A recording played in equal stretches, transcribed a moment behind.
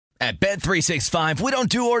At Bet365, we don't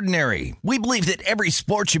do ordinary. We believe that every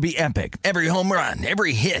sport should be epic. Every home run,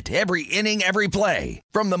 every hit, every inning, every play.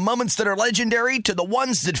 From the moments that are legendary to the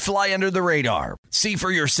ones that fly under the radar. See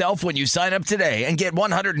for yourself when you sign up today and get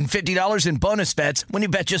 $150 in bonus bets when you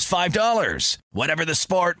bet just $5. Whatever the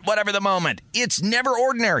sport, whatever the moment, it's never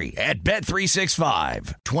ordinary at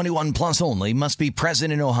Bet365. 21 plus only. Must be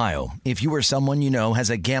present in Ohio. If you or someone you know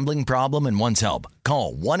has a gambling problem and wants help,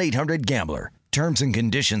 call 1-800-GAMBLER. Terms and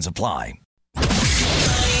conditions apply.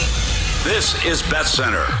 This is Bet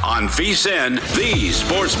Center on VSiN, the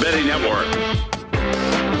Sports Betting Network.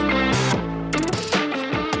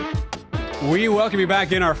 We welcome you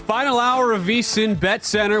back in our final hour of VSiN Bet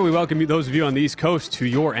Center. We welcome you, those of you on the East Coast, to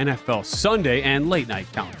your NFL Sunday and late night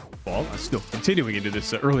college football. Still continuing into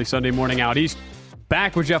this early Sunday morning out east.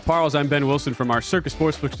 Back with Jeff Parles. I'm Ben Wilson from our Circus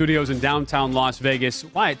Sportsbook studios in downtown Las Vegas.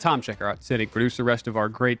 Wyatt Tomczyk, our outstanding producer, rest of our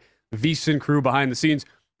great VSiN crew behind the scenes.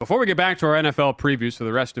 Before we get back to our NFL previews for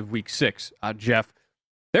the rest of Week 6, Jeff,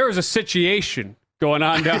 there is a situation going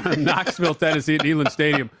on down in Knoxville, Tennessee at Neyland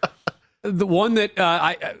Stadium. The one that,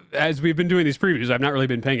 as we've been doing these previews, I've not really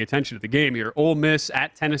been paying attention to the game here. Ole Miss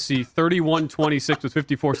at Tennessee, 31-26 with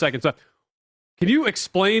 54 seconds left. Can you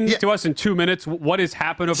explain to us in 2 minutes what has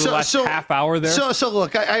happened over the last half hour there? So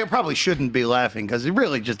look, I probably shouldn't be laughing because it's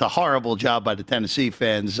really just a horrible job by the Tennessee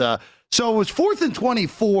fans. So it was 4th and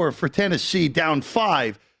 24 for Tennessee, down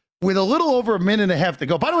 5, with a little over a minute and a half to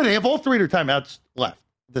go. By the way, they have all 3 of their timeouts left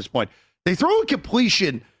at this point. They throw a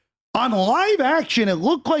completion. On live action, it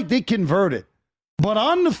looked like they converted. But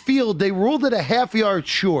on the field, they ruled it a half yard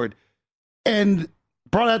short and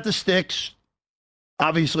brought out the sticks.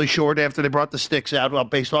 Obviously short after they brought the sticks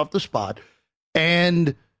out based off the spot.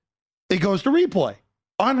 And it goes to replay.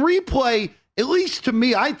 On replay, at least to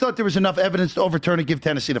me, I thought there was enough evidence to overturn and give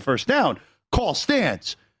Tennessee the first down. Call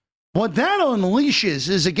stands. What that unleashes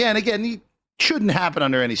is, again, it shouldn't happen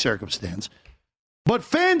under any circumstance. But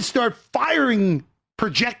fans start firing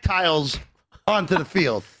projectiles onto the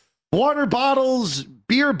field. Water bottles,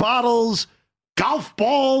 beer bottles, golf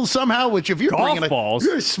balls somehow, which if you're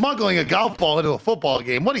you're smuggling a golf ball into a football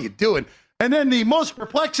game, what are you doing? And then the most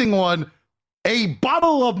perplexing one, a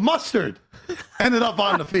bottle of mustard ended up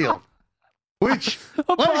on the field. Which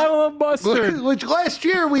last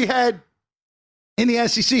year we had in the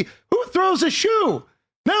SEC, who throws a shoe?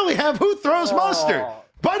 Now we have who throws mustard.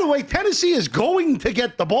 By the way, Tennessee is going to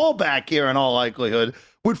get the ball back here in all likelihood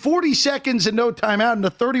with 40 seconds and no timeout in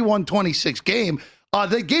the 31-26 game.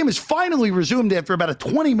 The game is finally resumed after about a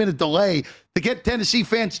 20-minute delay to get Tennessee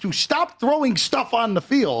fans to stop throwing stuff on the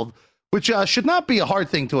field, which should not be a hard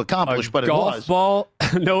thing to accomplish, but it was. Golf ball,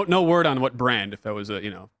 no word on what brand, if that was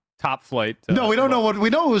a, top flight. No, we don't know what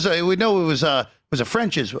we know. It was a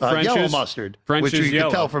French's yellow mustard, French's which you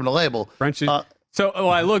yellow. can tell from the label. French's.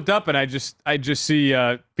 I looked up and I just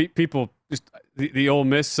see people, just the Ole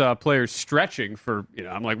Miss players stretching for,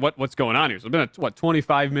 I'm like, what's going on here? So it's been a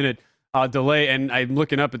 25-minute delay, and I'm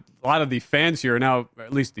looking up at a lot of the fans here now,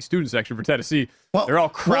 at least the student section for Tennessee. They're all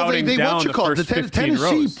crowding down the first 15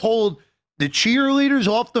 rows. Tennessee pulled the cheerleaders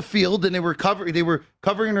off the field, and they were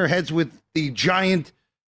covering their heads with the giant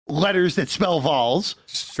letters that spell Vols.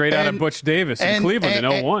 Straight out of Butch Davis in Cleveland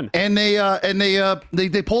in 01. And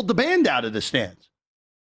they pulled the band out of the stands.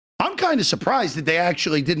 I'm kind of surprised that they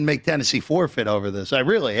actually didn't make Tennessee forfeit over this. I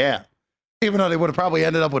really am. Even though they would have probably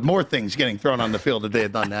ended up with more things getting thrown on the field if they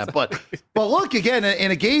had done that. But look, again,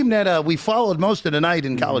 in a game that we followed most of the night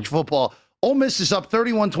in college football, Ole Miss is up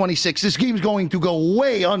 31-26. This game's going to go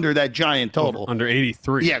way under that giant total. Under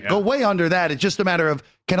 83. Yeah, go way under that. It's just a matter of,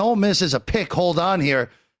 can Ole Miss as a pick hold on here?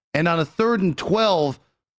 And on a 3rd and 12,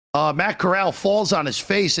 Matt Corral falls on his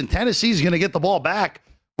face, and Tennessee's going to get the ball back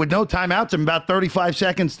with no timeouts and about 35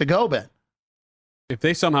 seconds to go, Ben. If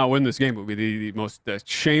they somehow win this game, it would be the most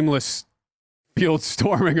shameless field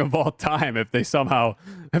storming of all time if they somehow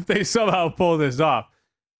pull this off.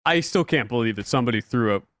 I still can't believe that somebody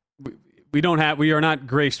threw a we are not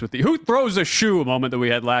graced with the who throws a shoe moment that we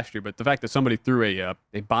had last year, but the fact that somebody threw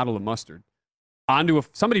a bottle of mustard onto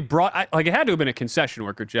somebody brought it had to have been a concession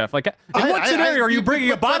worker, Jeff. Like, in what scenario are you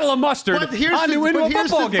bringing a bottle of mustard into a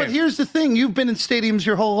football game? But here's the thing: you've been in stadiums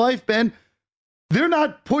your whole life, Ben. They're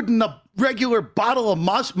not putting a regular bottle of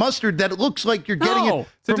mustard that it looks like you're getting it.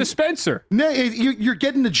 It's a dispenser. No, you're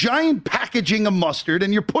getting the giant packaging of mustard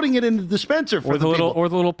and you're putting it in the dispenser for the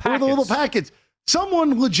little packets.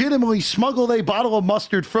 Someone legitimately smuggled a bottle of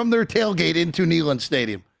mustard from their tailgate into Neyland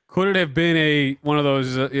Stadium. Could it have been one of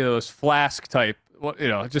those those flask type?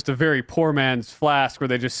 Just a very poor man's flask where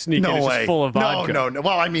they just sneak in just full of vodka. No.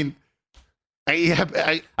 Well, I mean,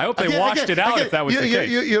 I hope they washed it out if that was the case.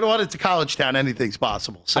 You know what? It's a college town. Anything's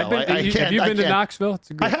possible. So have you been to Knoxville?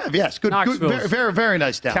 It's a I have, yes. Good, very, very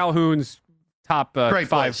nice town. Calhoun's top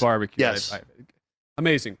 5 barbecue. Yes.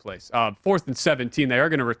 Amazing place. 4th and 17. They are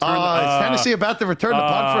going to return. Is Tennessee about to return the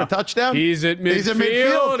punt for a touchdown? He's at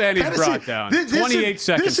midfield, and he's brought down. 28 seconds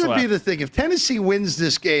left. This would be the thing. If Tennessee wins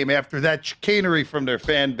this game after that chicanery from their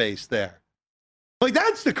fan base there, like,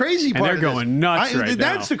 that's the crazy part. And they're going nuts right now.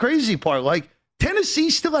 That's the crazy part. Like, Tennessee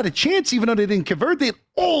still had a chance, even though they didn't convert. They had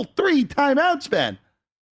all 3 timeouts, man.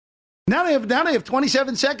 Now they have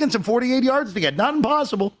 27 seconds and 48 yards to get. Not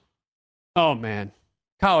impossible. Oh, man.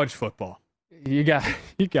 College football. You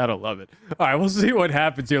gotta love it. All right, we'll see what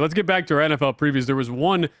happens here. Let's get back to our NFL previews. There was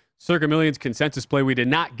one Circa Millions consensus play we did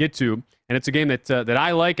not get to, and it's a game that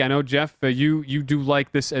I like. I know, Jeff, you do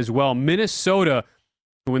like this as well. Minnesota,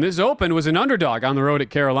 when this opened, was an underdog on the road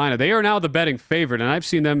at Carolina. They are now the betting favorite, and I've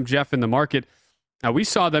seen them, Jeff, in the market. We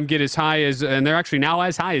saw them get as high as, and they're actually now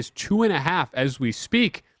as high as 2.5 as we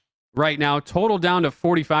speak right now. Total down to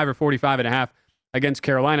 45 or 45.5 against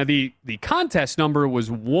Carolina. The contest number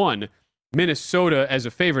was 1. Minnesota as a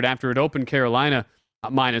favorite after it opened Carolina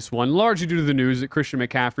 -1, largely due to the news that Christian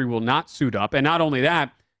McCaffrey will not suit up. And not only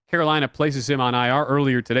that, Carolina places him on IR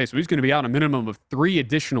earlier today, so he's going to be out a minimum of 3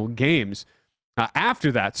 additional games after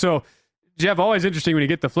that. So, Jeff, always interesting when you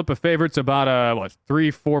get the flip of favorites, about a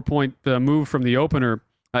 3-4 point move from the opener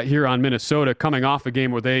here on Minnesota, coming off a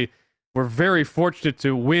game where they were very fortunate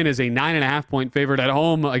to win as a 9.5 point favorite at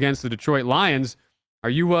home against the Detroit Lions. Are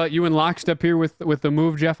you in lockstep here with the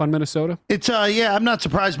move, Jeff, on Minnesota? It's I'm not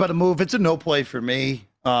surprised by the move. It's a no play for me.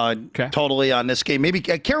 Totally on this game. Maybe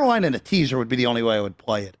Carolina and a teaser would be the only way I would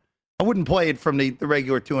play it. I wouldn't play it from the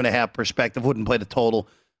regular 2.5 perspective. Wouldn't play the total.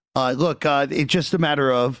 It's just a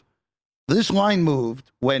matter of this line moved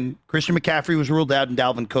when Christian McCaffrey was ruled out and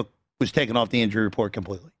Dalvin Cook was taken off the injury report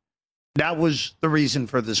completely. That was the reason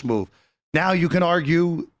for this move. Now you can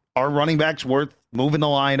argue, are running backs worth moving the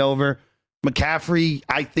line over? McCaffrey,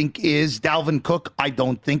 I think, is. Dalvin Cook, I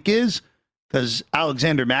don't think is, because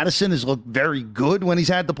Alexander Madison has looked very good when he's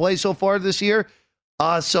had to play so far this year.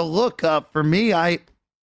 For me, I'm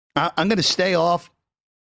going to stay off.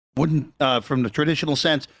 From the traditional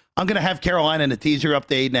sense, I'm going to have Carolina in a teaser up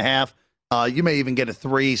to 8.5. You may even get a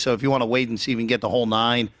 3. So if you want to wait and see if you can get the whole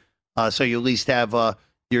 9, so you at least have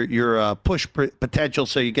your push potential,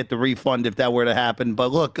 so you get the refund if that were to happen.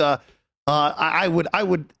 But look,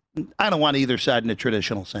 I don't want either side in a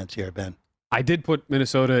traditional sense here, Ben. I did put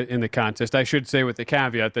Minnesota in the contest. I should say with the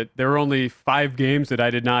caveat that there were only 5 games that I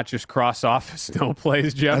did not just cross off as no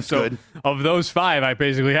plays, Jeff. That's good. Of those 5, I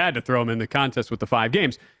basically had to throw them in the contest with the 5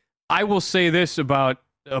 games. I will say this about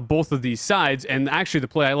both of these sides, and actually the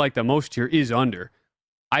play I like the most here is under.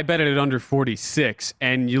 I bet it at under 46.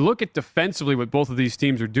 And you look at defensively what both of these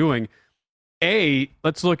teams are doing.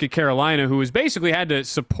 Let's look at Carolina, who has basically had to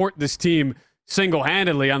support this team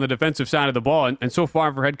single-handedly on the defensive side of the ball, and so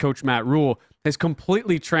far for head coach Matt Rule, has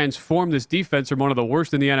completely transformed this defense from one of the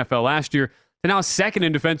worst in the NFL last year to now second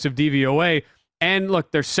in defensive DVOA. And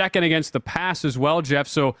look, they're second against the pass as well, Jeff.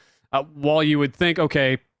 So while you would think,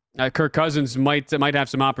 okay, Kirk Cousins might have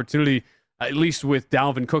some opportunity, at least with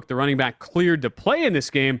Dalvin Cook, the running back, cleared to play in this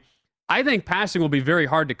game, I think passing will be very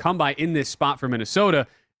hard to come by in this spot for Minnesota,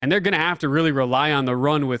 and they're going to have to really rely on the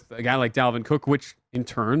run with a guy like Dalvin Cook, which in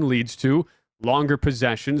turn leads to longer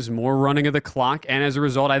possessions, more running of the clock, and as a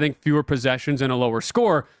result, I think fewer possessions and a lower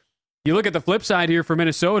score. You look at the flip side here for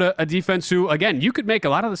Minnesota, a defense who, again, you could make a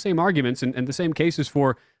lot of the same arguments and the same cases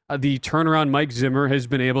for the turnaround Mike Zimmer has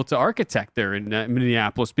been able to architect there in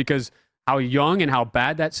Minneapolis, because how young and how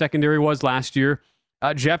bad that secondary was last year.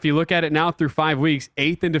 Jeff, you look at it now through 5 weeks,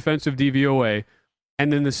 8th in defensive DVOA,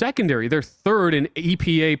 and then the secondary, they're 3rd in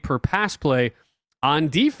EPA per pass play on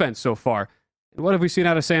defense so far. And what have we seen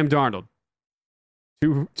out of Sam Darnold?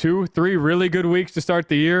 3 really good weeks to start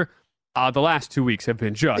the year. The last 2 weeks have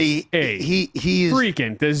been just he is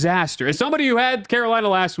freaking disaster. As somebody who had Carolina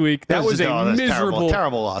last week, that was a miserable,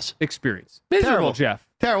 terrible loss experience. Miserable, Jeff.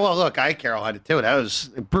 Terrible. Well, look, I had Carolina too. That was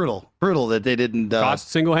brutal that they didn't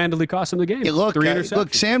single-handedly cost them the game.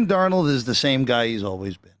 Look, Sam Darnold is the same guy he's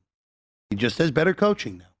always been. He just has better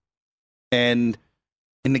coaching now, and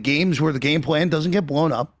in the games where the game plan doesn't get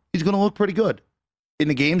blown up, he's going to look pretty good. In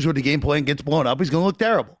the games where the game plan gets blown up, he's going to look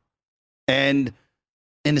terrible. And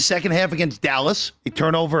in the second half against Dallas, a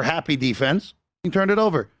turnover-happy defense, he turned it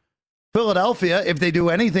over. Philadelphia, if they do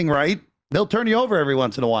anything right, they'll turn you over every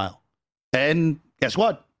once in a while. And guess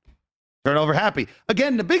what? Turnover-happy.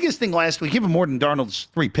 Again, the biggest thing last week, even more than Darnold's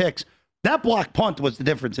 3 picks, that block punt was the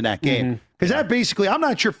difference in that game. Because that basically, I'm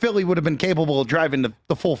not sure Philly would have been capable of driving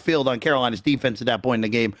the full field on Carolina's defense at that point in the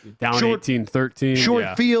game. Down 18-13.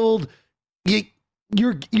 Short field.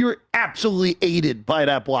 You're absolutely aided by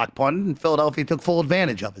that block punt, and Philadelphia took full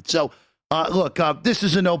advantage of it. So, look, this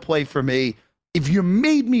is a no play for me. If you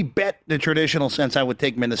made me bet the traditional sense, I would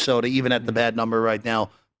take Minnesota, even at the bad number right now.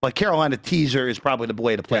 But Carolina teaser is probably the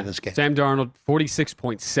way to play this game. Sam Darnold,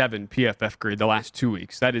 46.7 PFF grade the last 2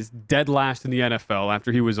 weeks. That is dead last in the NFL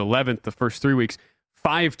after he was 11th the first 3 weeks.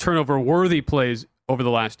 5 turnover-worthy plays over the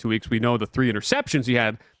last 2 weeks. We know the 3 interceptions he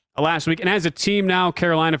had last week. And as a team now,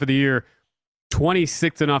 Carolina for the year,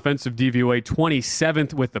 26th in offensive DVOA,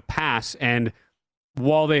 27th with the pass. And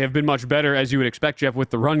while they have been much better, as you would expect, Jeff, with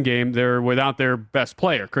the run game, they're without their best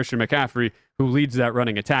player, Christian McCaffrey, who leads that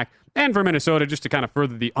running attack. And for Minnesota, just to kind of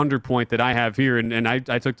further the under point that I have here, and I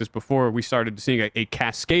took this before we started seeing a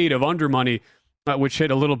cascade of under money, which hit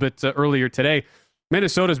a little bit earlier today.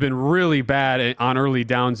 Minnesota's been really bad on early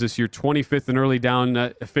downs this year, 25th in early down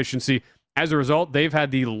efficiency. As a result, they've had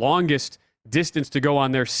the longest distance to go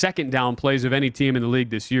on their second down plays of any team in the league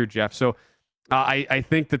this year, Jeff. So I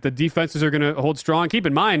think that the defenses are going to hold strong. Keep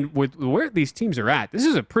in mind, with where these teams are at, this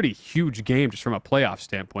is a pretty huge game just from a playoff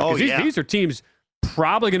standpoint. These are teams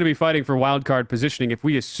probably going to be fighting for wild card positioning if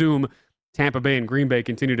we assume Tampa Bay and Green Bay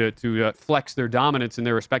continue to flex their dominance in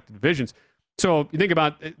their respective divisions. So you think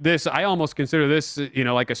about this, I almost consider this,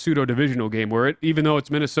 like a pseudo-divisional game where even though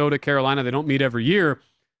it's Minnesota, Carolina, they don't meet every year,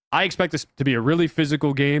 I expect this to be a really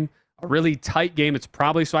physical game, a really tight game. It's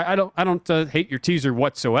probably, so I don't hate your teaser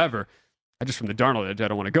whatsoever. Just from the Darnold edge, I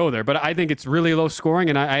don't want to go there, but I think it's really low scoring,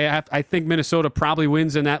 and I think Minnesota probably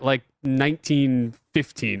wins in that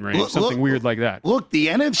 19-15 range, something weird like that. Look, the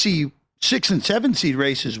NFC 6 and 7 seed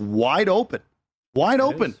race is wide open. Wide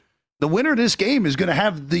open. The winner of this game is going to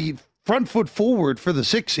have the front foot forward for the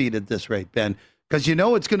 6 seed at this rate, Ben, because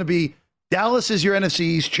it's going to be Dallas is your NFC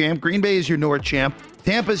East champ, Green Bay is your North champ,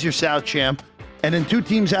 Tampa is your South champ, and then 2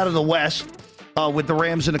 teams out of the West with the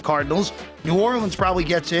Rams and the Cardinals. New Orleans probably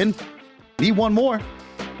gets in. Need one more.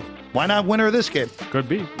 Why not winner of this game? Could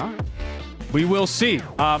be. All right. We will see.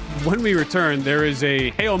 When we return, there is a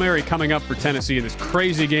Hail Mary coming up for Tennessee in this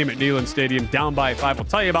crazy game at Neyland Stadium, down by 5. We'll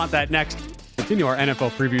tell you about that next. Continue our NFL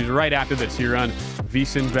previews right after this here on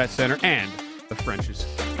VSiN Bet Center and the Frenches.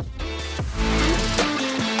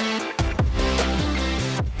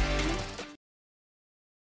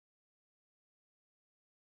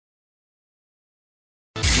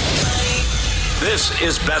 This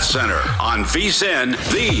is Bet Center on VSiN,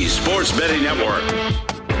 the Sports Betting Network.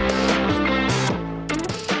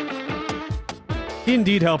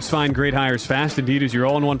 Indeed helps find great hires fast. Indeed is your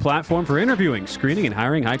all-in-one platform for interviewing, screening, and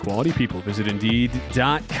hiring high-quality people. Visit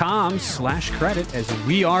Indeed.com/credit as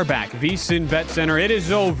we are back. VSiN Bet Center. It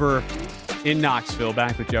is over in Knoxville.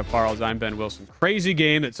 Back with Jeff Parles. I'm Ben Wilson. Crazy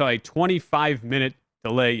game that saw a 25-minute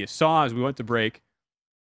delay. You saw as we went to break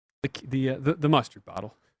the mustard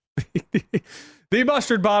bottle. The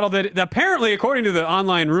mustard bottle that apparently, according to the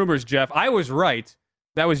online rumors, Jeff, I was right.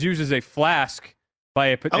 That was used as a flask by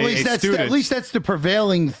a student. At least that's the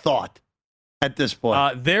prevailing thought at this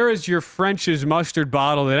point. There is your French's mustard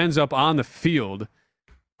bottle that ends up on the field.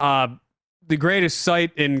 The greatest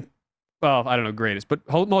sight in, well, I don't know greatest, but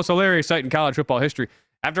most hilarious sight in college football history.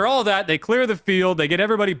 After all that, they clear the field. They get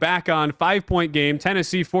everybody back on. 5-point game.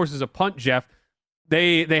 Tennessee forces a punt, Jeff.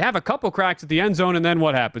 They have a couple cracks at the end zone, and then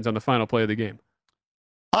what happens on the final play of the game?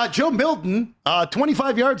 Joe Milton,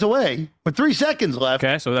 25 yards away with 3 seconds left.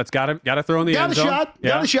 Okay, so that's got to throw in the end zone.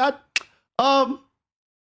 Got a shot.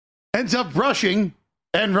 Ends up rushing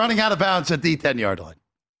and running out of bounds at the 10-yard line.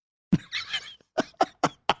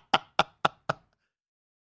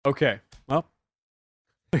 Okay, well,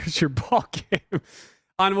 there's your ball game.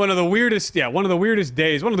 On one of the weirdest days, one of the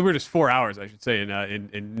weirdest 4 hours, I should say, in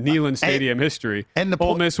Neyland Stadium history. And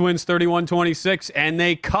Ole Miss wins 31-26, and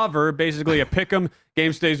they cover basically a pick'em.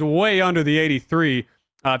 Game stays way under the 83.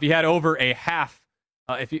 If you had over half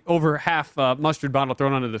mustard bottle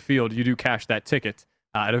thrown onto the field, you do cash that ticket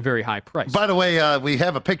at a very high price. By the way, we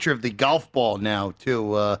have a picture of the golf ball now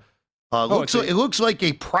too. It looks like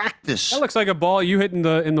a practice. That looks like a ball you hit in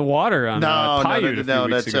the water on Paiute a few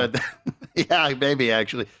weeks ago. Yeah, maybe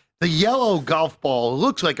actually. The yellow golf ball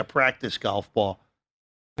looks like a practice golf ball.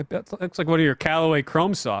 That looks like one of your Callaway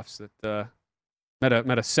Chrome Softs that met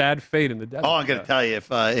a sad fate in the desert. Oh, I'm going to tell you, if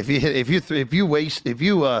you're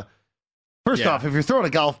throwing a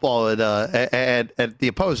golf ball at the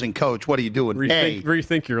opposing coach, what are you doing?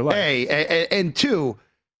 Rethink your life. And 2,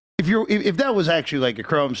 if that was actually like a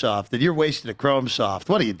Chrome Soft, and you're wasting a Chrome Soft,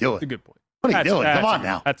 what are you doing? That's a good point. What are you doing? Come on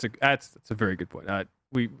now. That's a very good point.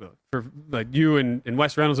 for like you and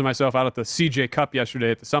Wes Reynolds and myself out at the CJ Cup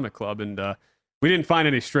yesterday at the Summit Club, and we didn't find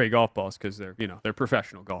any stray golf balls because they're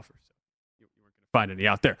professional golfers. So you weren't going to find any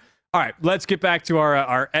out there. All right, let's get back to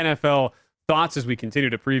our NFL thoughts as we continue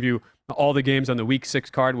to preview all the games on the Week 6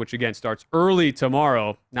 card, which again starts early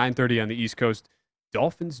tomorrow, 9:30 on the East Coast.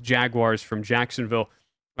 Dolphins, Jaguars from Jacksonville.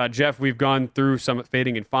 Jeff, we've gone through some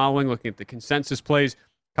fading and following, looking at the consensus plays.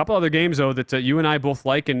 A couple other games, though, that you and I both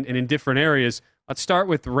like and in different areas. Let's start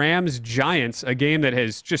with Rams-Giants, a game that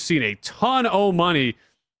has just seen a ton of money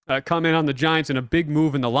come in on the Giants and a big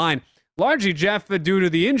move in the line, largely, Jeff, due to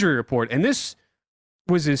the injury report. And this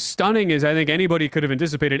was as stunning as I think anybody could have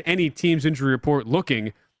anticipated any team's injury report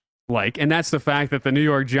looking like. And that's the fact that the New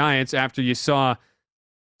York Giants, after you saw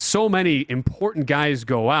so many important guys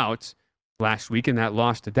go out last week in that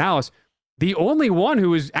loss to Dallas, the only one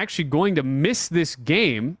who is actually going to miss this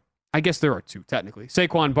game, I guess there are two technically,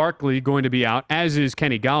 Saquon Barkley going to be out, as is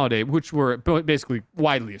Kenny Golladay, which were basically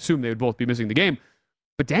widely assumed they would both be missing the game.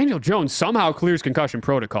 But Daniel Jones somehow clears concussion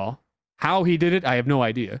protocol. How he did it, I have no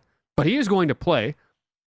idea. But he is going to play.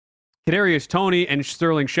 Kadarius Toney and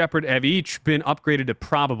Sterling Shepard have each been upgraded to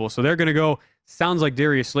probable, so they're going to go. Sounds like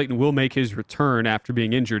Darius Slayton will make his return after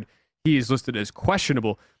being injured. He is listed as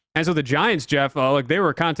questionable. And so the Giants, Jeff, look, they were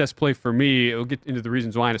a contest play for me. We'll get into the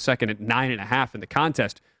reasons why in a second. At 9.5 in the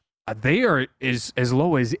contest, they are as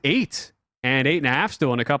low as 8 and 8.5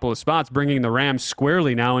 still in a couple of spots, bringing the Rams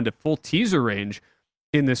squarely now into full teaser range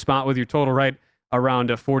in this spot with your total right around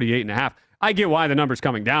 48.5. I get why the number's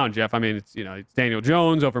coming down, Jeff. I mean, it's Daniel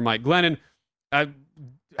Jones over Mike Glennon.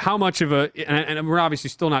 How much of and we're obviously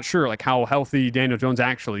still not sure like how healthy Daniel Jones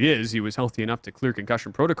actually is. He was healthy enough to clear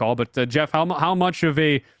concussion protocol, but Jeff, how much of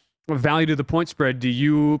a value to the point spread do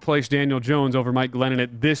you place Daniel Jones over Mike Glennon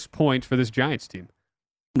at this point for this Giants team?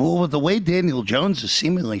 Well, with the way Daniel Jones has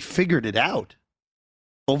seemingly figured it out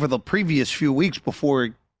over the previous few weeks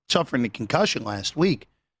before suffering the concussion last week,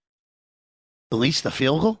 at least the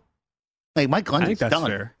field goal. Hey, Mike Glennon's done.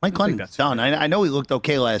 Fair. Mike Glennon's done. I know he looked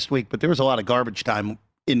okay last week, but there was a lot of garbage time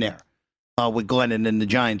in there with Glennon and the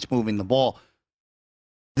Giants moving the ball.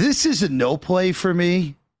 This is a no play for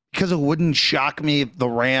me because it wouldn't shock me if the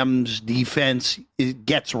Rams defense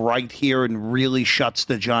gets right here and really shuts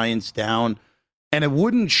the Giants down. And it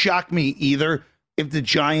wouldn't shock me either if the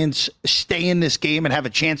Giants stay in this game and have a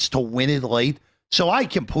chance to win it late. So I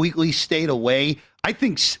completely stayed away. I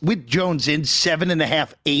think with Jones in,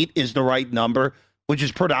 7.5, 8 is the right number, which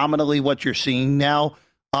is predominantly what you're seeing now.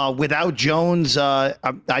 Without Jones, I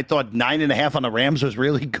thought 9.5 on the Rams was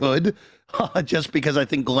really good, just because I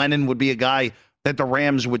think Glennon would be a guy that the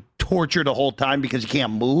Rams would torture the whole time because he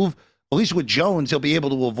can't move. At least with Jones, he'll be able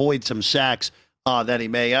to avoid some sacks that he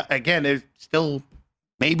may. Again, there's still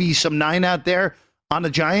maybe some 9 out there on the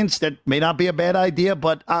Giants. That may not be a bad idea,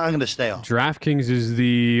 but I'm going to stay off. DraftKings is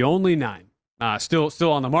the only 9 still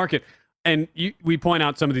on the market. And we point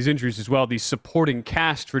out some of these injuries as well. The supporting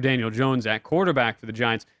cast for Daniel Jones at quarterback for the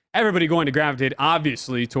Giants. Everybody going to gravitate,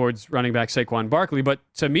 obviously, towards running back Saquon Barkley. But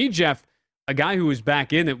to me, Jeff, a guy who was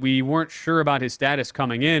back in that we weren't sure about his status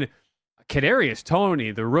coming in, Kadarius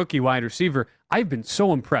Toney, the rookie wide receiver, I've been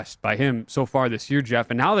so impressed by him so far this year,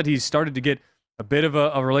 Jeff. And now that he's started to get a bit of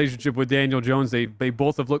a relationship with Daniel Jones, they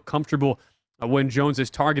both have looked comfortable when Jones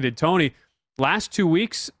has targeted Toney. Last 2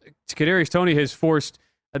 weeks, Kadarius Toney has forced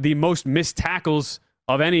the most missed tackles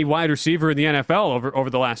of any wide receiver in the NFL over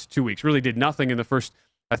the last 2 weeks. Really did nothing in the first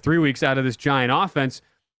 3 weeks out of this Giant offense.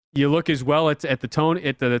 You look as well at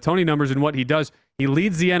the Toney numbers and what he does. He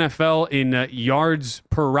leads the NFL in yards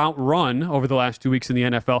per route run over the last 2 weeks in the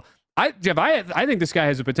NFL. Jeff, I think this guy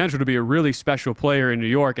has the potential to be a really special player in New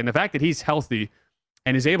York, and the fact that he's healthy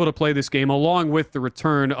and is able to play this game along with the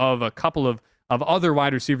return of a couple of other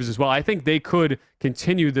wide receivers as well, I think they could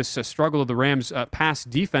continue this struggle of the Rams' pass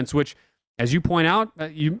defense, which, as you point out,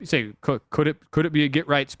 you say, could it be a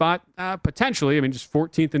get-right spot? Potentially. I mean, just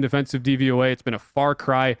 14th in defensive DVOA. It's been a far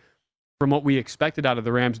cry from what we expected out of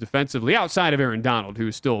the Rams defensively, outside of Aaron Donald,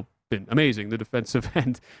 who's still been amazing. The defensive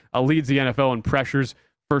end leads the NFL in pressures,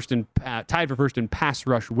 tied for first in pass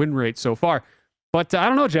rush win rate so far. But I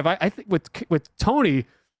don't know, Jeff. I think with Toney,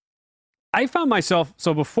 I found myself,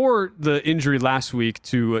 so before the injury last week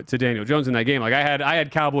to Daniel Jones in that game, like I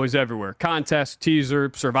had Cowboys everywhere. Contest,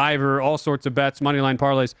 teaser, survivor, all sorts of bets, moneyline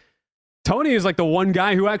parlays. Toney is like the one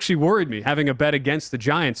guy who actually worried me, having a bet against the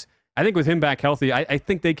Giants. I think with him back healthy, I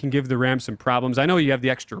think they can give the Rams some problems. I know you have the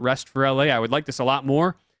extra rest for LA. I would like this a lot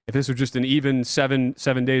more if this was just an even seven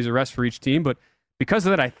days of rest for each team. But because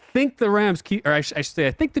of that, I think the Rams keep, or I should say,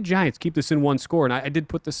 I think the Giants keep this in one score. And I did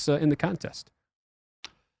put this in the contest.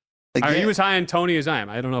 Are you as high on Tony as I am?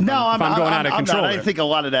 I don't know if I'm going out of control. I think a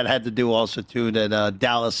lot of that had to do also, too, that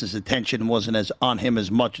Dallas's attention wasn't as on him as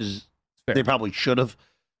much as they probably should have.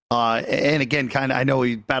 And again, kind of, I know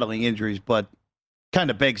he's battling injuries, but kind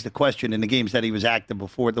of begs the question in the games that he was active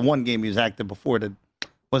before. The one game he was active before that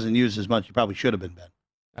wasn't used as much, he probably should have been, Ben.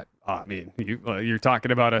 I mean, you're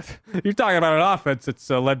talking about an offense that's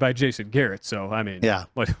led by Jason Garrett. So I mean, yeah,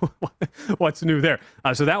 what's new there?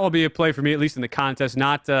 So that will be a play for me, at least in the contest.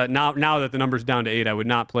 Not now that the number's down to 8, I would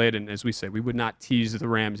not play it. And as we say, we would not tease the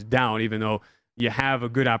Rams down, even though you have a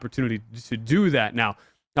good opportunity to do that now.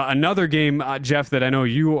 Another game, Jeff, that I know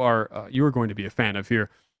you are going to be a fan of here: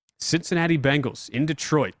 Cincinnati Bengals in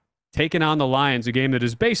Detroit taking on the Lions, a game that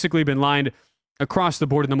has basically been lined across the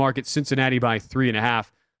board in the market. Cincinnati by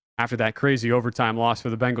 3.5. After that crazy overtime loss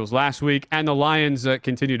for the Bengals last week. And the Lions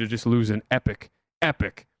continue to just lose in epic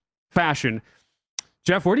fashion.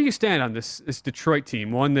 Jeff, where do you stand on this Detroit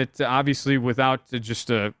team? One that obviously without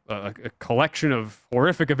just a collection of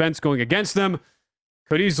horrific events going against them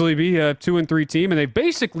could easily be a 2-3 team. And they've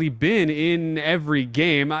basically been in every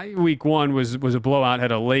game. Week 1 was a blowout,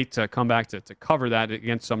 had a late comeback to cover that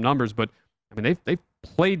against some numbers. But I mean, they've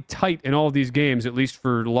played tight in all of these games, at least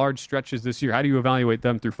for large stretches this year. How do you evaluate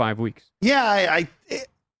them through 5 weeks? Yeah, I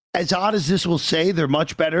as odd as this will say, they're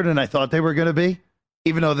much better than I thought they were going to be.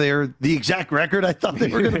 Even though they're the exact record I thought they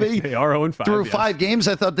were going to be. They are 0-5. Through 5 games,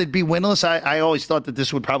 I thought they'd be winless. I always thought that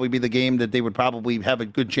this would probably be the game that they would probably have a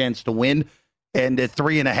good chance to win. And at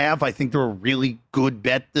 3.5, I think they're a really good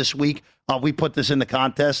bet this week. We put this in the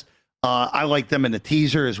contest. I like them in the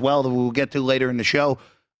teaser as well that we'll get to later in the show.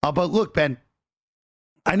 But look, Ben,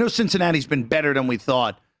 I know Cincinnati's been better than we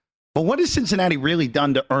thought, but what has Cincinnati really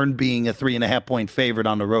done to earn being a 3.5-point favorite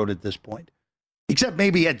on the road at this point? Except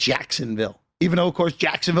maybe at Jacksonville, even though, of course,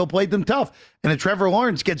 Jacksonville played them tough. And if Trevor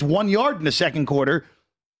Lawrence gets 1 yard in the second quarter,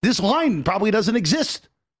 this line probably doesn't exist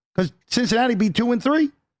because Cincinnati beat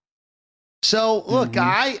 2-3. So, look,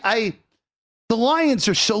 the Lions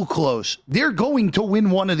are so close. They're going to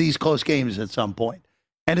win one of these close games at some point.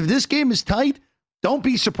 And if this game is tight, don't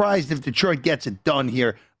be surprised if Detroit gets it done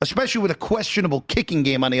here, especially with a questionable kicking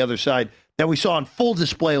game on the other side that we saw on full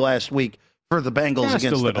display last week for the Bengals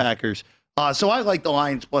against the Packers. So I like the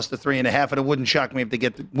Lions plus the 3.5, and it wouldn't shock me if they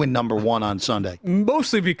get the win number 1 on Sunday.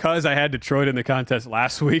 Mostly because I had Detroit in the contest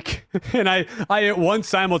last week, and I at once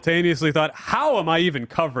simultaneously thought, how am I even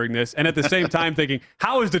covering this? And at the same time thinking,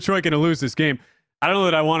 how is Detroit going to lose this game? I don't know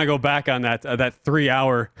that I want to go back on that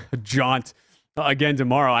 3-hour jaunt again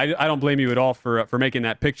tomorrow. I don't blame you at all for making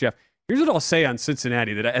that pick, Jeff. Here's what I'll say on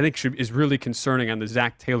Cincinnati that I think is really concerning on the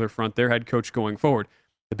Zach Taylor front, their head coach going forward.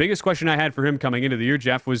 The biggest question I had for him coming into the year,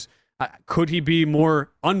 Jeff, was could he be more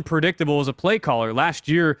unpredictable as a play caller? Last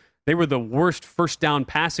year, they were the worst first down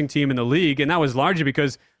passing team in the league, and that was largely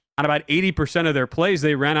because on about 80% of their plays,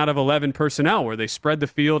 they ran out of 11 personnel, where they spread the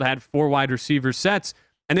field, had 4 wide receiver sets,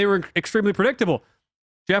 and they were extremely predictable.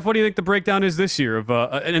 Jeff, what do you think the breakdown is this year of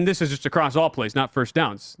and this is just across all plays, not first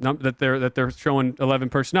downs, that they're showing 11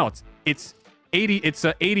 personnel. It's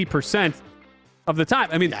 80% of the time.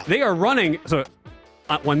 I mean, they are running so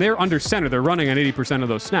when they're under center, they're running on 80% of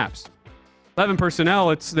those snaps. 11 personnel,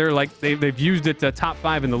 they've used it top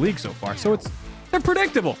 5 in the league so far. So they're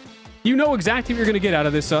predictable. You know exactly what you're going to get out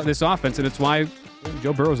of this offense, and it's why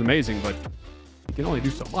Joe Burrow's amazing, but he can only do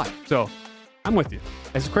so much. So I'm with you.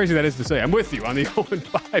 As crazy that is to say, I'm with you on the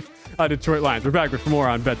 0-5 Detroit Lions. We're back with more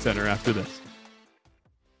on BetCenter after this.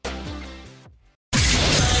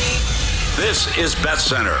 This is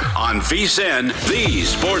BetCenter on VSiN, the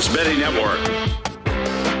Sports Betting Network.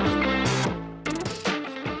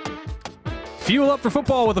 Fuel up for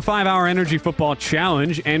football with a 5-hour Energy Football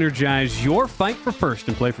Challenge. Energize your fight for first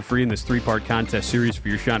and play for free in this 3-part contest series for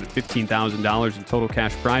your shot at $15,000 in total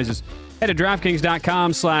cash prizes. Head to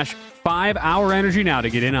DraftKings.com/5-hour energy now to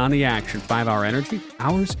get in on the action. 5-hour energy,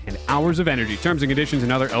 hours and hours of energy. Terms and conditions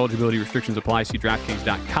and other eligibility restrictions apply. See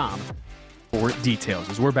DraftKings.com for details.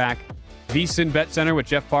 As we're back, VSiN BetCenter with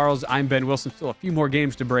Jeff Parles. I'm Ben Wilson. Still a few more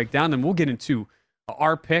games to break down. Then we'll get into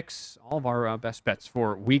our picks, all of our best bets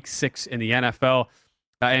for Week 6 in the NFL.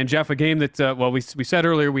 And Jeff, a game that, we said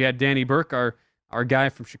earlier, we had Danny Burke, our guy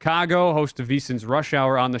from Chicago, host of VSiN's Rush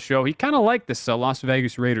Hour on the show. He kind of liked this Las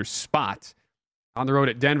Vegas Raiders spot. On the road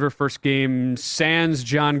at Denver, first game, sans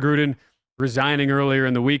John Gruden resigning earlier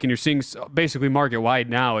in the week, and you're seeing basically market-wide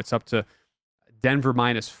now. It's up to Denver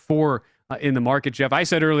 -4 in the market, Jeff. I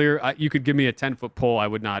said earlier, you could give me a 10-foot pole. I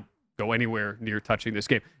would not go anywhere near touching this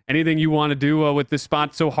game. Anything you want to do with this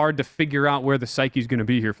spot? So hard to figure out where the psyche's going to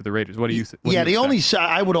be here for the Raiders. What do you think?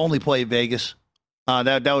 I would only play Vegas.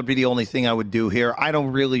 That would be the only thing I would do here. I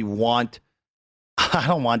don't really want. I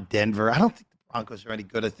don't want Denver. I don't think the Broncos are any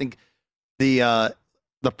good. I think the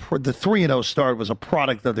 3-0 start was a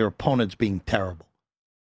product of their opponents being terrible.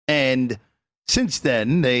 And since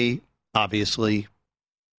then, they obviously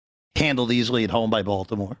handled easily at home by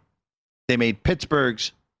Baltimore. They made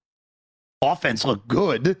Pittsburgh's offense look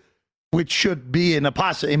good, which should be an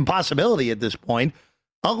impossibility at this point.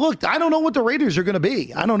 Look, I don't know what the Raiders are going to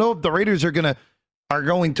be. I don't know if the Raiders are going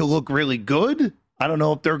to look really good. I don't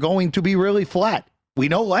know if they're going to be really flat. We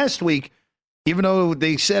know last week, even though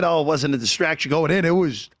they said, it wasn't a distraction going in, it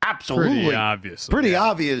was absolutely pretty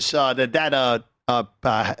obvious that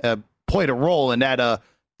played a role in that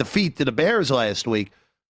defeat to the Bears last week.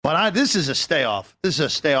 But this is a stay off. This is a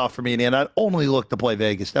stay off for me, and I'd only look to play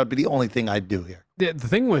Vegas. That would be the only thing I'd do here. The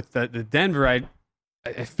thing with the Denver, I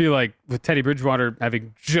feel like with Teddy Bridgewater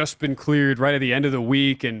having just been cleared right at the end of the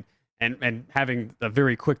week and having a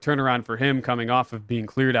very quick turnaround for him coming off of being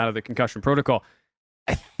cleared out of the concussion protocol,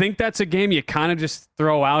 I think that's a game you kind of just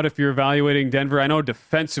throw out if you're evaluating Denver. I know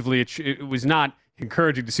defensively it was not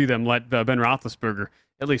encouraging to see them let Ben Roethlisberger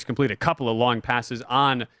at least complete a couple of long passes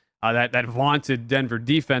on that vaunted Denver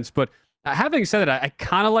defense. But having said that, I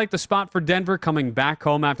kind of like the spot for Denver coming back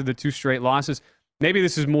home after the 2 straight losses. Maybe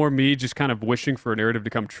this is more me just kind of wishing for a narrative to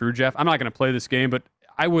come true, Jeff. I'm not going to play this game, but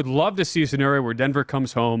I would love to see a scenario where Denver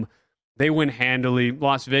comes home, they win handily.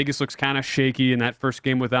 Las Vegas looks kind of shaky in that first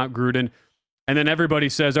game without Gruden. And then everybody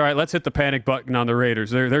says, all right, let's hit the panic button on the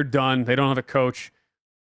Raiders. They're done. They don't have a coach.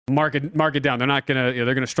 Mark it down. They're not going to,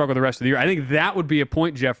 they're going to struggle the rest of the year. I think that would be a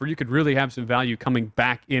point, Jeff, where you could really have some value coming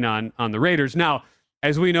back in on the Raiders. Now,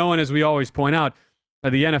 as we know, and as we always point out,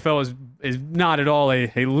 the NFL is not at all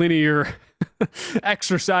a linear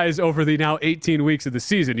exercise over the now 18 weeks of the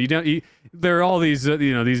season. There are all these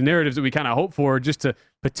these narratives that we kind of hope for just to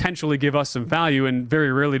potentially give us some value, and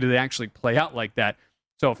very rarely do they actually play out like that.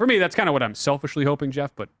 So for me, that's kind of what I'm selfishly hoping,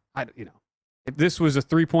 Jeff. But if this was a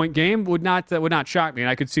 3-point game, would not shock me, and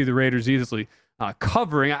I could see the Raiders easily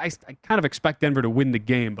covering. I kind of expect Denver to win the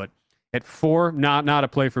game, but at 4, not a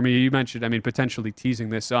play for me. You mentioned, potentially teasing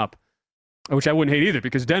this up, which I wouldn't hate either,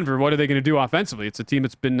 because Denver, what are they going to do offensively? It's a team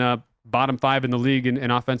that's been bottom 5 in the league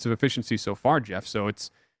in offensive efficiency so far, Jeff. So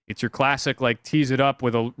it's your classic, tease it up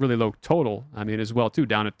with a really low total, as well, too,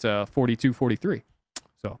 down at 42-43.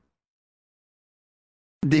 So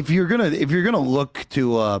if you're gonna look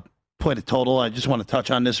to put a total, I just want to touch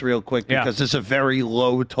on this real quick because it's a very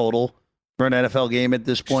low total for an NFL game at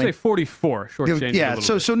this point. Say 44, short change. Yeah,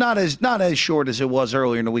 so not as short as it was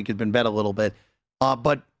earlier in the week. It's been bet a little bit,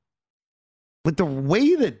 but with the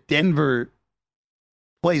way that Denver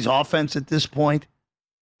plays offense at this point,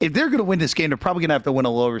 if they're going to win this game, they're probably going to have to win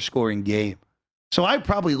a lower scoring game. So I'd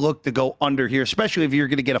probably look to go under here, especially if you're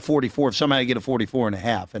going to get a 44. If somehow you get a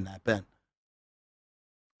 44.5 in that bet.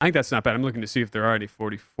 I think that's not bad. I'm looking to see if there are any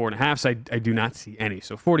 44.5s. I do not see any.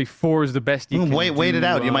 So 44 is the best you can wait it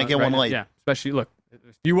out. You might get one late. Yeah, especially, look, if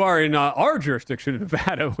you are in our jurisdiction in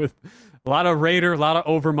Nevada with a lot of Raider, a lot of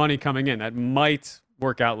over money coming in. That might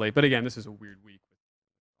work out late. But again, this is a weird week.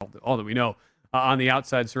 All that we know on the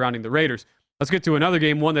outside surrounding the Raiders. Let's get to another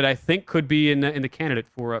game, one that I think could be in the candidate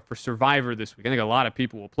for Survivor this week. I think a lot of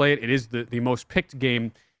people will play it. It is the most picked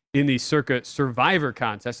game in the Circa Survivor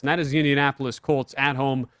contest, and that is the Indianapolis Colts at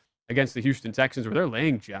home against the Houston Texans, where they're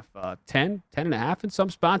laying, Jeff, 10.5 in some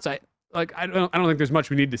spots. I don't think there's much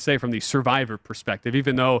we need to say from the Survivor perspective,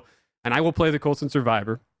 even though, and I will play the Colts in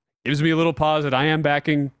Survivor. Gives me a little pause that I am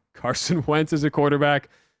backing Carson Wentz as a quarterback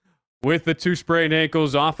with the 2 sprained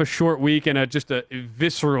ankles off a short week and just a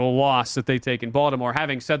visceral loss that they take in Baltimore.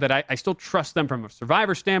 Having said that, I still trust them from a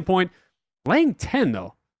Survivor standpoint. Laying 10,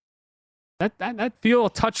 though. That feel a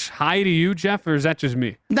touch high to you, Jeff, or is that just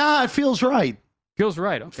me? Nah, it feels right. Feels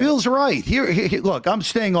right. Okay. Feels right. Here, look, I'm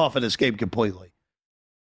staying off of this game completely.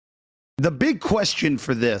 The big question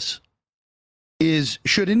for this is,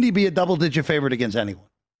 should Indy be a double-digit favorite against anyone?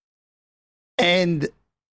 And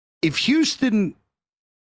if Houston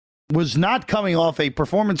was not coming off a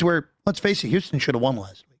performance where, let's face it, Houston should have won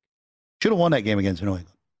last week. Should have won that game against New England.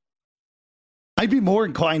 I'd be more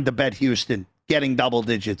inclined to bet Houston getting double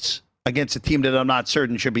digits against a team that I'm not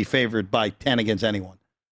certain should be favored by 10 against anyone.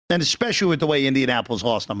 And especially with the way Indianapolis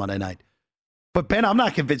lost on Monday night. But, Ben, I'm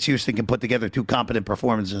not convinced Houston can put together 2 competent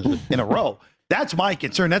performances in a row. That's my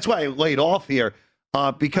concern. That's why I laid off here.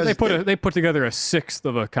 Because they put together a 6th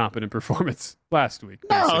of a competent performance last week.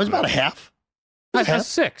 No, it was about a half. I said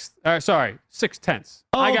sixth. Sorry, 6/10.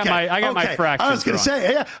 Oh, I got my fractions. I was going to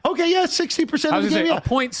say, 60% of the game. I was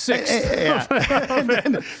going to say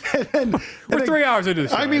 0.6. and then We're 3 hours into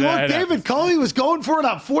this. I mean, look, David Culley was going for it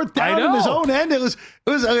on fourth down in his own end. It was.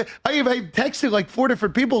 I texted like 4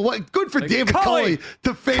 different people. Good for David Culley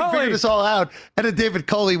to figure this all out. And then David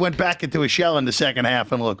Culley went back into a shell in the second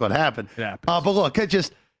half, and look what happened. But look,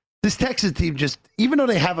 this Texas team even though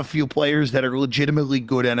they have a few players that are legitimately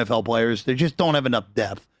good NFL players, they just don't have enough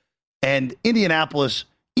depth. And Indianapolis,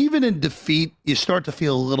 even in defeat, you start to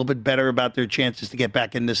feel a little bit better about their chances to get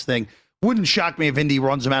back in this thing. Wouldn't shock me if Indy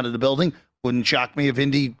runs them out of the building. Wouldn't shock me if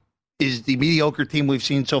Indy is the mediocre team we've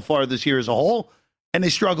seen so far this year as a whole, and they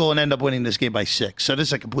struggle and end up winning this game by 6. So this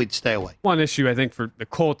is a complete stay away. One issue, I think, for the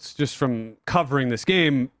Colts, just from covering this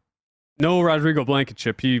game, no Rodrigo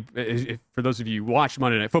Blankenship. For those of you who watched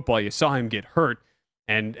Monday Night Football, you saw him get hurt,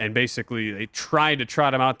 and basically they tried to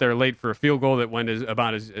trot him out there late for a field goal that went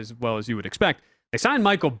about as well as you would expect. They signed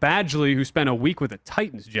Michael Badgley, who spent a week with the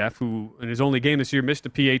Titans, Jeff, who in his only game this year missed a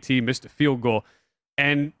PAT, missed a field goal.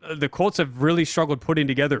 And the Colts have really struggled putting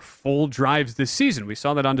together full drives this season. We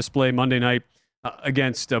saw that on display Monday night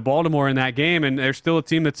against Baltimore in that game, and they're still a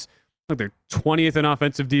team that's they're 20th in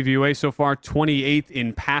offensive DVOA so far, 28th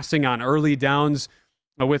in passing on early downs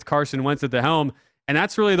with Carson Wentz at the helm. And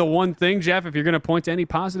that's really the one thing, Jeff, if you're going to point to any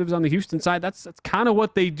positives on the Houston side, that's kind of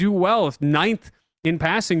what they do well. It's 9th in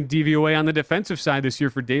passing DVOA on the defensive side this year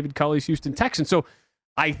for David Culley's Houston Texans. So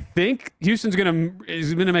I think Houston's going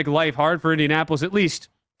to make life hard for Indianapolis, at least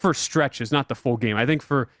for stretches, not the full game. I think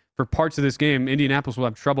for parts of this game, Indianapolis will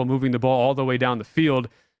have trouble moving the ball all the way down the field.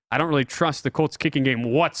 I don't really trust the Colts kicking game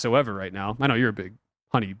whatsoever right now. I know you're a big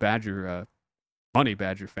Honey Badger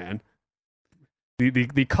fan.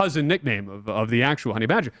 The cousin nickname of the actual Honey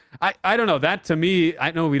Badger. I don't know. That to me,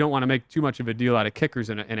 I know we don't want to make too much of a deal out of kickers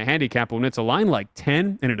in a handicap, but when it's a line like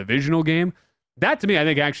 10 in a divisional game, that to me I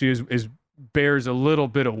think actually bears a little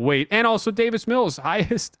bit of weight. And also Davis Mills,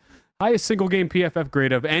 highest single game PFF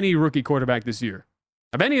grade of any rookie quarterback this year,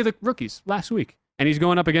 of any of the rookies last week. And he's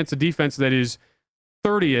going up against a defense that is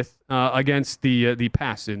 30th against the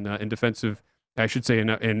pass in defensive, I should say,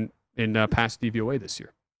 in pass DVOA this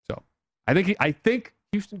year. So I think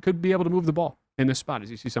Houston could be able to move the ball in this spot as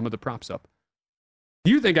you see some of the props up.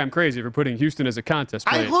 You think I'm crazy for putting Houston as a contest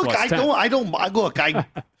play?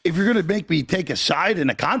 If you're going to make me take a side in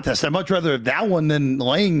a contest, I'd much rather have that one than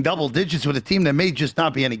laying double digits with a team that may just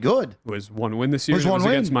not be any good. It was one win this year. It was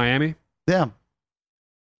against Miami. Yeah.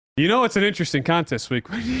 You know, it's an interesting contest week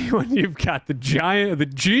when you've got the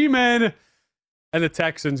G-Men and the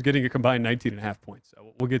Texans getting a combined 19.5 points.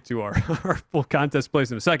 So we'll get to our full contest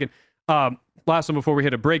plays in a second. Last one before we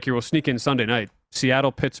hit a break here. We'll sneak in Sunday night.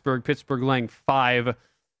 Seattle, Pittsburgh laying 5.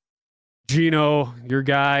 Geno, your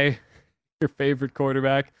guy, your favorite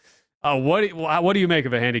quarterback. What do you make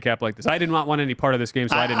of a handicap like this? I did not want any part of this game,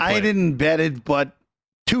 so I didn't play. I didn't bet it, but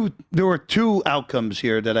there were 2 outcomes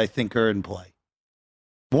here that I think are in play.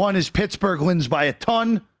 One is Pittsburgh wins by a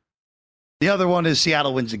ton. The other one is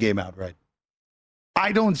Seattle wins the game outright.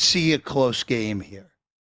 I don't see a close game here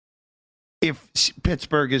if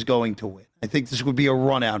Pittsburgh is going to win. I think this would be a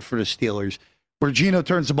run out for the Steelers, where Geno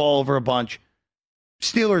turns the ball over a bunch.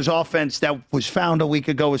 Steelers offense that was found a week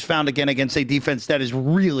ago was found again against a defense that is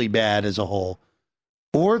really bad as a whole.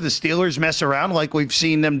 Or the Steelers mess around like we've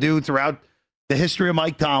seen them do throughout the history of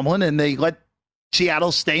Mike Tomlin, and they let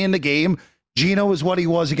Seattle stay in the game. Geno is what he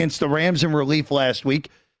was against the Rams in relief last week,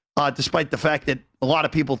 despite the fact that a lot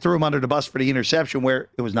of people threw him under the bus for the interception where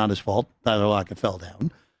it was not his fault. Tyler Lockett fell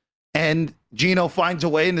down. And Geno finds a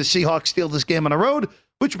way, and the Seahawks steal this game on the road,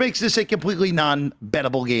 which makes this a completely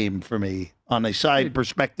non-bettable game for me on a side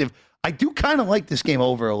perspective. I do kind of like this game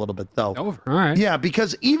over a little bit, though. Over, all right. Yeah,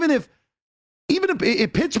 because even if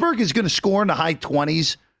Pittsburgh is going to score in the high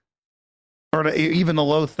 20s or even the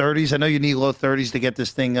low 30s, I know you need low 30s to get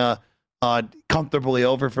this thing comfortably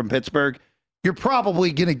over from Pittsburgh, you're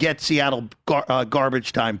probably going to get Seattle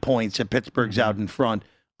garbage time points if Pittsburgh's out in front,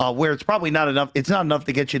 where it's probably not enough. It's not enough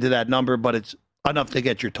to get you to that number, but it's enough to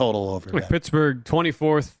get your total over. With Pittsburgh,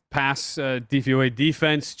 24th pass DVOA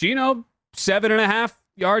defense. Geno, 7.5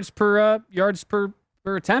 yards per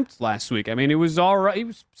attempt last week. I mean, it was all right. He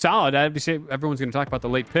was solid. Obviously, everyone's going to talk about the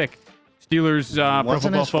late pick. Steelers Pro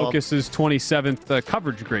Football Focus's 27th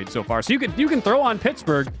coverage grade so far. So you can throw on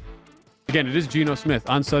Pittsburgh. Again, it is Geno Smith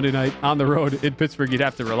on Sunday night on the road in Pittsburgh. You'd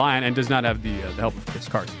have to rely on, and does not have the help of Chris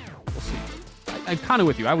Carson. We'll see. I'm kind of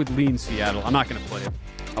with you. I would lean Seattle. I'm not going to play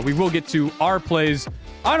it. We will get to our plays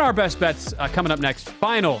on our best bets coming up next.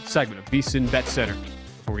 Final segment of VSiN Bet Center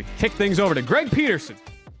before we kick things over to Greg Peterson.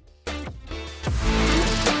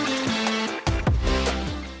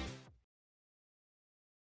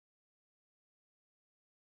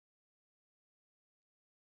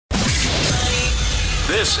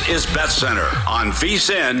 This is Bet Center on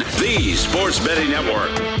VSiN, the Sports Betting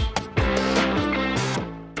Network.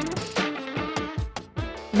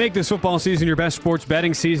 Make this football season your best sports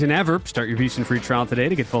betting season ever. Start your VSiN free trial today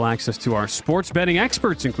to get full access to our sports betting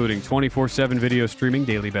experts, including 24/7 video streaming,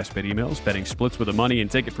 daily best bet emails, betting splits with the money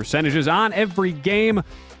and ticket percentages on every game,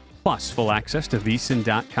 plus full access to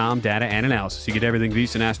VSiN.com data and analysis. You get everything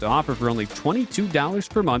VSiN has to offer for only $22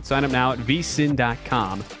 per month. Sign up now at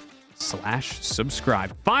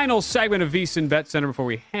VSiN.com/subscribe. Final segment of VSiN Bet Center before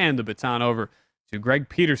we hand the baton over to Greg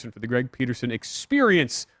Peterson for the Greg Peterson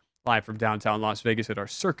Experience. Live from downtown Las Vegas at our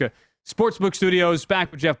Circa Sportsbook Studios. Back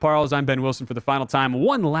with Jeff Parles. I'm Ben Wilson for the final time.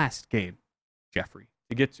 One last game, Jeffrey,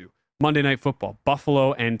 to get to. Monday Night Football,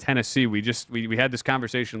 Buffalo and Tennessee. We had this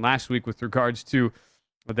conversation last week with regards to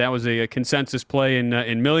that was a consensus play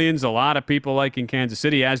in millions. A lot of people liking Kansas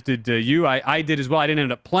City, as did you. I did as well. I didn't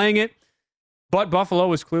end up playing it, but Buffalo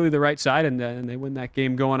was clearly the right side, and they win that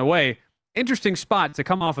game going away. Interesting spot to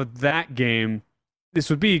come off of that game. This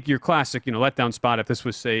would be your classic, letdown spot if this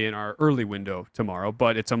was, say, in our early window tomorrow,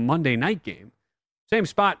 but it's a Monday night game. Same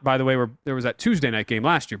spot, by the way, where there was that Tuesday night game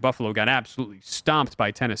last year. Buffalo got absolutely stomped by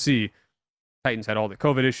Tennessee. Titans had all the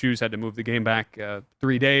COVID issues, had to move the game back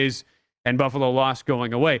 3 days, and Buffalo lost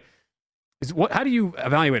going away. How do you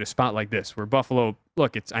evaluate a spot like this where Buffalo,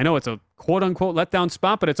 look, I know it's a quote-unquote letdown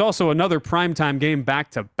spot, but it's also another primetime game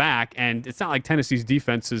back-to-back, and it's not like Tennessee's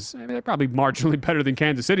defense is, they're probably marginally better than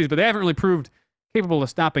Kansas City's, but they haven't really proved capable of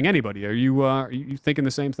stopping anybody. Are you thinking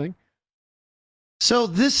the same thing? So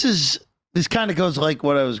this kind of goes like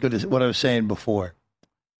what I was saying before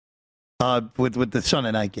with the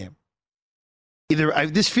Sunday night game.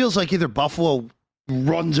 This feels like either Buffalo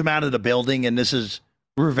runs them out of the building, and this is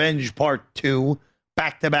revenge part 2,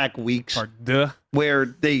 back-to-back weeks, where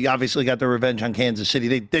they obviously got their revenge on Kansas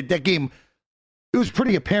City. That game, it was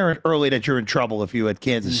pretty apparent early that you're in trouble if you had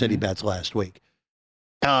Kansas City bets last week.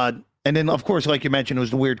 And then, of course, like you mentioned, it was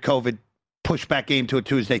the weird COVID pushback game to a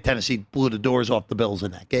Tuesday. Tennessee blew the doors off the Bills in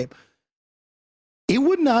that game. It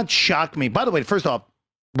would not shock me. By the way, first off,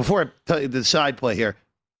 before I tell you the side play here,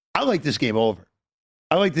 I like this game over.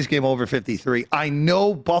 I like this game over 53. I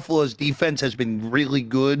know Buffalo's defense has been really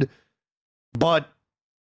good, but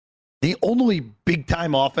the only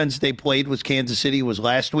big-time offense they played was Kansas City was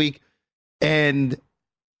last week, and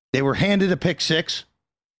they were handed a pick 6.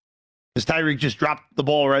 Because Tyreek just dropped the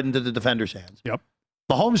ball right into the defender's hands. Yep.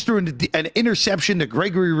 Mahomes threw an interception to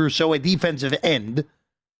Gregory Rousseau, a defensive end.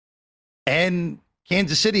 And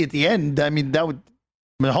Kansas City at the end,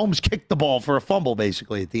 Mahomes kicked the ball for a fumble,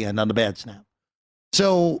 basically, at the end on the bad snap.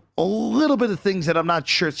 So a little bit of things that I'm not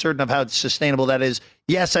certain of how sustainable that is.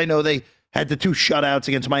 Yes, I know they had the 2 shutouts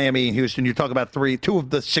against Miami and Houston. You talk about 2 of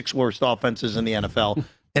the 6 worst offenses in the NFL.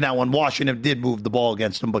 And that one, Washington did move the ball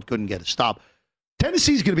against them, but couldn't get a stop.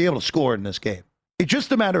 Tennessee's going to be able to score in this game. It's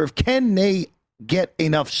just a matter of can they get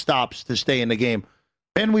enough stops to stay in the game.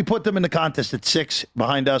 And we put them in the contest at 6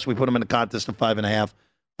 behind us. We put them in the contest at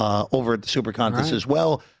 5.5 over at the Super Contest as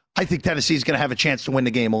well. I think Tennessee's going to have a chance to win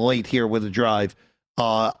the game late here with a drive.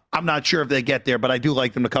 I'm not sure if they get there, but I do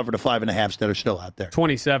like them to cover the 5.5s that are still out there.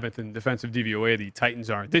 27th in defensive DVOA, the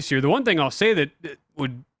Titans are this year. The one thing I'll say that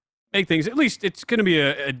would make things, at least it's going to be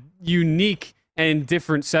a unique and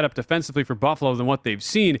different setup defensively for Buffalo than what they've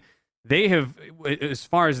seen. They have, as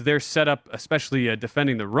far as their setup, especially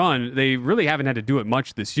defending the run, they really haven't had to do it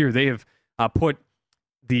much this year. They have put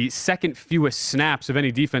the second fewest snaps of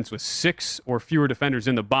any defense with 6 or fewer defenders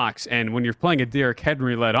in the box. And when you're playing a Derrick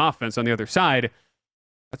Henry-led offense on the other side,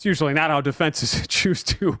 that's usually not how defenses choose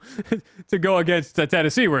to go against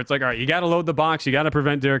Tennessee, where it's like, all right, you got to load the box, you got to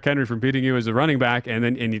prevent Derrick Henry from beating you as a running back,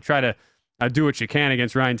 and you try to do what you can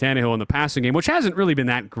against Ryan Tannehill in the passing game, which hasn't really been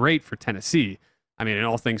that great for Tennessee. I mean, in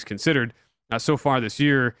all things considered, so far this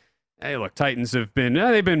year, hey, look, Titans have been,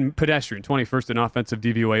 they've been pedestrian, 21st in offensive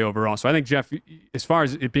DVOA overall. So I think, Jeff, as far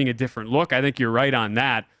as it being a different look, I think you're right on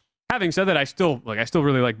that. Having said that, I still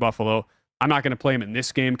really like Buffalo. I'm not going to play them in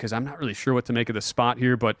this game because I'm not really sure what to make of the spot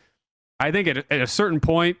here, but I think at a certain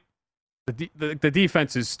point, the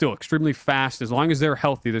defense is still extremely fast. As long as they're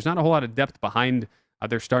healthy, there's not a whole lot of depth behind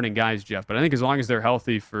their starting guys, Jeff. But I think as long as they're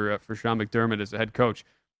healthy for Sean McDermott as the head coach,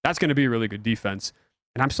 that's going to be a really good defense.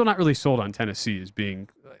 And I'm still not really sold on Tennessee as being,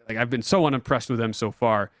 I've been so unimpressed with them so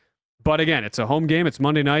far. But again, it's a home game. It's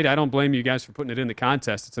Monday night. I don't blame you guys for putting it in the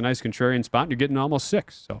contest. It's a nice contrarian spot, and you're getting almost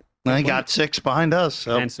 6. So I got 6 behind us.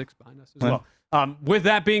 So. And 6 behind us as well. With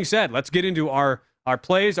that being said, let's get into our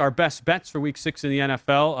plays, our best bets for Week 6 in the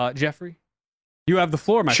NFL. Jeffrey, you have the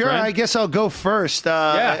floor, my friend. Sure, I guess I'll go first.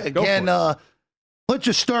 Again, let's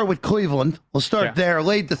just start with Cleveland. We'll start there.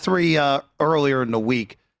 Laid the 3 earlier in the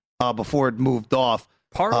week before it moved off.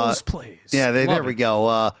 Parles plays. Yeah, there Love we it.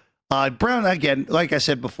 go. Brown, again, like I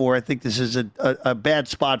said before, I think this is a bad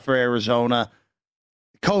spot for Arizona.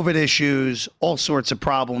 COVID issues, all sorts of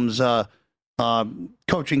problems.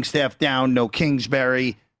 Coaching staff down, no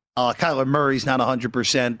Kingsbury. Kyler Murray's not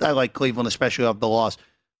 100%. I like Cleveland, especially off the loss.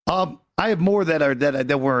 I have more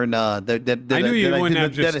that weren't. That I knew you wouldn't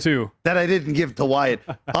have just two. That I didn't give to Wyatt.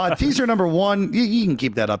 Teaser number one, you can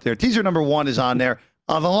keep that up there. Teaser number one is on there.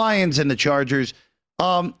 The Lions and the Chargers.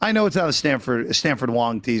 I know it's not a Stanford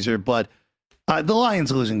Wong teaser, but the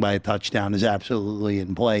Lions losing by a touchdown is absolutely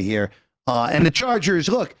in play here. And the Chargers,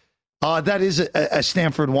 look, that is a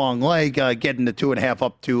Stanford Wong leg, getting the 2.5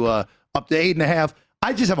 up to 8.5.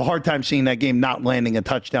 I just have a hard time seeing that game not landing a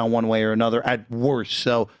touchdown one way or another at worst.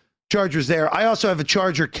 So Chargers there. I also have a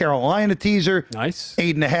Charger Carolina teaser. Nice.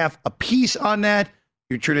 8.5 a piece on that.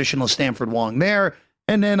 Your traditional Stanford Wong there.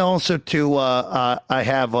 And then also I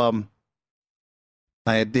have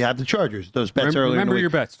the Chargers. Those bets earlier. Remember in the week. your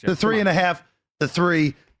bets, Jeff. The 3.5, the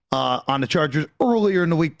 3 on the Chargers earlier in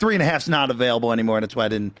the week. 3.5's not available anymore. That's why I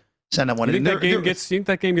didn't send that one You in. think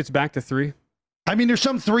that game gets back to 3? I mean, there's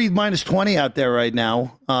some 3 -20 out there right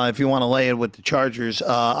now. If you want to lay it with the Chargers,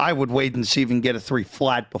 I would wait and see if you can get a 3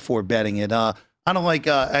 flat before betting it. I don't like.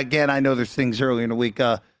 Again, I know there's things earlier in the week.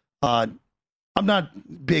 I'm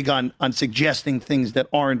not big on suggesting things that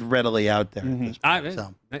aren't readily out there.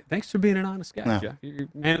 Thanks for being an honest guy, Jeff. You're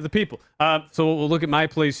a man of the people. So we'll look at my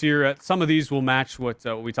plays here. Some of these will match what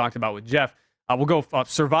we talked about with Jeff. We'll go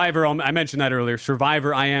Survivor. I mentioned that earlier.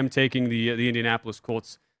 Survivor, I am taking the Indianapolis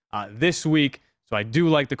Colts this week. So I do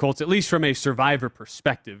like the Colts, at least from a Survivor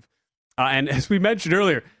perspective. And as we mentioned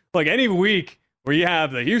earlier, like any week where you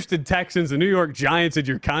have the Houston Texans, the New York Giants in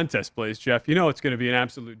your contest plays, Jeff, you know it's going to be an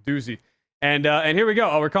absolute doozy. And here we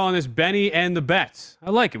go. We're calling this Benny and the Bets. I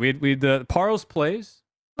like it. We had the Parles plays.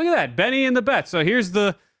 Look at that, Benny and the Bets. So here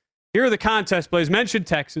are the contest plays. Mentioned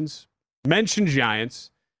Texans, mentioned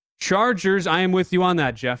Giants, Chargers. I am with you on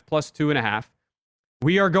that, Jeff. Plus 2.5.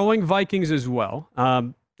 We are going Vikings as well.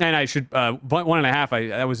 And I should 1.5.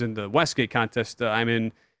 That was in the Westgate contest. I'm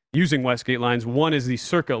in using Westgate lines. 1 is the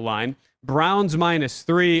Circa line. Browns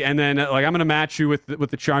 -3, and then I'm going to match you with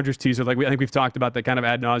the Chargers teaser. I think we've talked about that kind of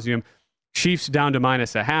ad nauseum. Chiefs down to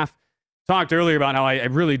 -0.5. Talked earlier about how I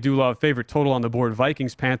really do love favorite total on the board.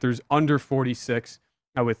 Vikings Panthers under 46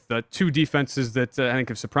 with 2 defenses that I think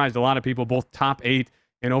have surprised a lot of people. Both top 8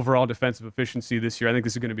 in overall defensive efficiency this year. I think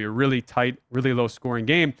this is going to be a really tight, really low scoring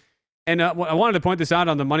game. And I wanted to point this out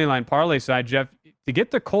on the Moneyline Parlay side, Jeff. To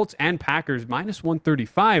get the Colts and Packers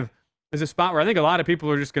 -135 is a spot where I think a lot of people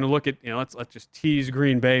are just going to look at, let's just tease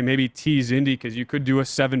Green Bay, maybe tease Indy, because you could do a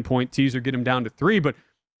 7-point teaser, get them down to 3. But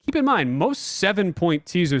keep in mind, most 7-point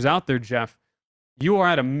teasers out there, Jeff, you are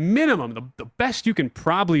at a minimum. The best you can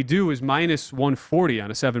probably do is -140 on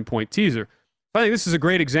a 7-point teaser. I think this is a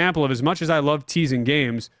great example of, as much as I love teasing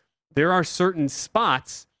games, there are certain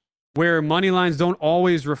spots where money lines don't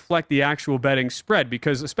always reflect the actual betting spread,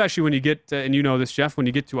 because especially when you get, and you know this, Jeff, when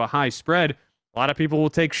you get to a high spread, a lot of people will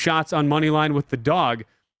take shots on money line with the dog.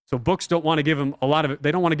 So books don't want to give them they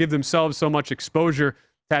don't want to give themselves so much exposure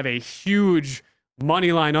to have a huge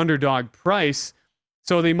money line underdog price.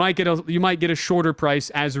 So you might get a shorter price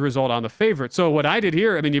as a result on the favorite. So what I did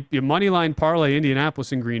here, I mean, you money line parlay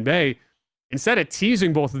Indianapolis and Green Bay. Instead of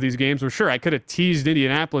teasing both of these games, sure, I could have teased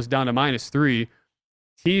Indianapolis down to -3,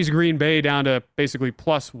 teased Green Bay down to basically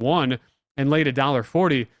 +1, and laid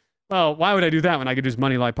 $1.40. Well, why would I do that when I could just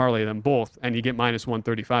money line parlay them both, and you get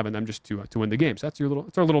 -135 on them just to win the game? So that's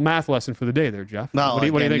our little math lesson for the day there, Jeff. No, what do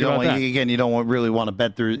you think about that? Again, you don't really want to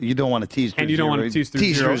bet through. You don't want to tease through. And you don't want to tease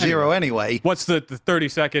through zero anyway. What's the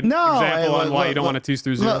 30-second example on why you don't want to tease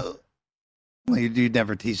through 0? Well, you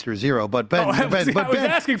never tease through 0, but Ben, I was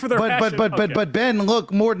asking for the ration. But Ben,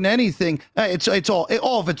 look, more than anything, it's all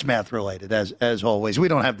of it's math related as always. We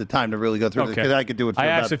don't have the time to really go through this, because I could do it for I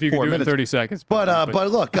about asked if you 4 could do minutes. it in 30 seconds. But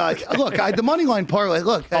look, the money line parlay.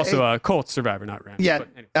 Look, also Colts Survivor, not Rams. Yeah, but,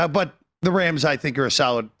 anyway. but the Rams, I think, are a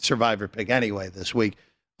solid Survivor pick anyway this week.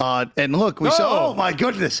 And look, we saw. Oh my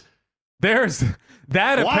goodness. There's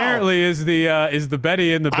that. Wow. Apparently is the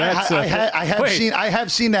Betty in the Bets. I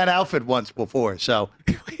have seen that outfit once before. So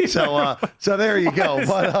there you go.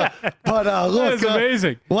 But look, that is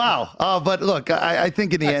amazing. Wow. But look, I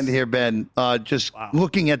think in the end here, Ben,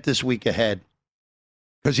 looking at this week ahead,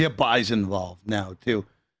 because you have buys involved now too,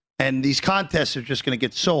 and these contests are just going to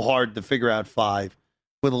get so hard to figure out 5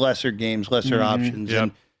 with lesser games, lesser options. Yep.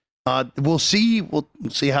 And we'll see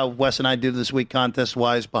how Wes and I do this week contest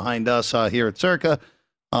wise behind us here at Circa,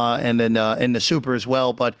 and then in the Super as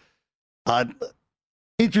well. But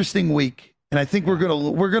interesting week, and I think we're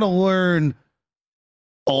gonna learn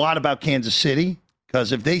a lot about Kansas City,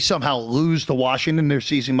 because if they somehow lose to Washington, their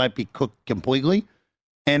season might be cooked completely.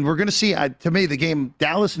 And we're going to see, to me, the game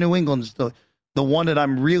Dallas-New England is the one that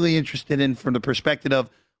I'm really interested in from the perspective of,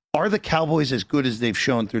 are the Cowboys as good as they've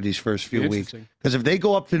shown through these first few weeks? Because if they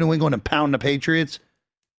go up to New England and pound the Patriots,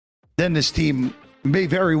 then this team may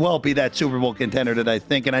very well be that Super Bowl contender that I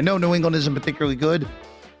think. And I know New England isn't particularly good,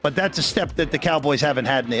 but that's a step that the Cowboys haven't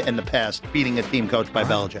had in the past, beating a team coached by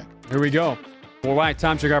Belichick. Here we go. For Wyatt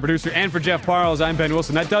Tomczyk, our producer, and for Jeff Parles, I'm Ben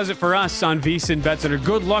Wilson. That does it for us on VSiN BetCenter.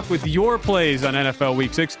 Good luck with your plays on NFL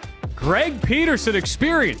Week 6. Greg Peterson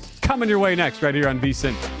Experience coming your way next right here on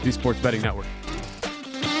VSiN, the Sports Betting Network.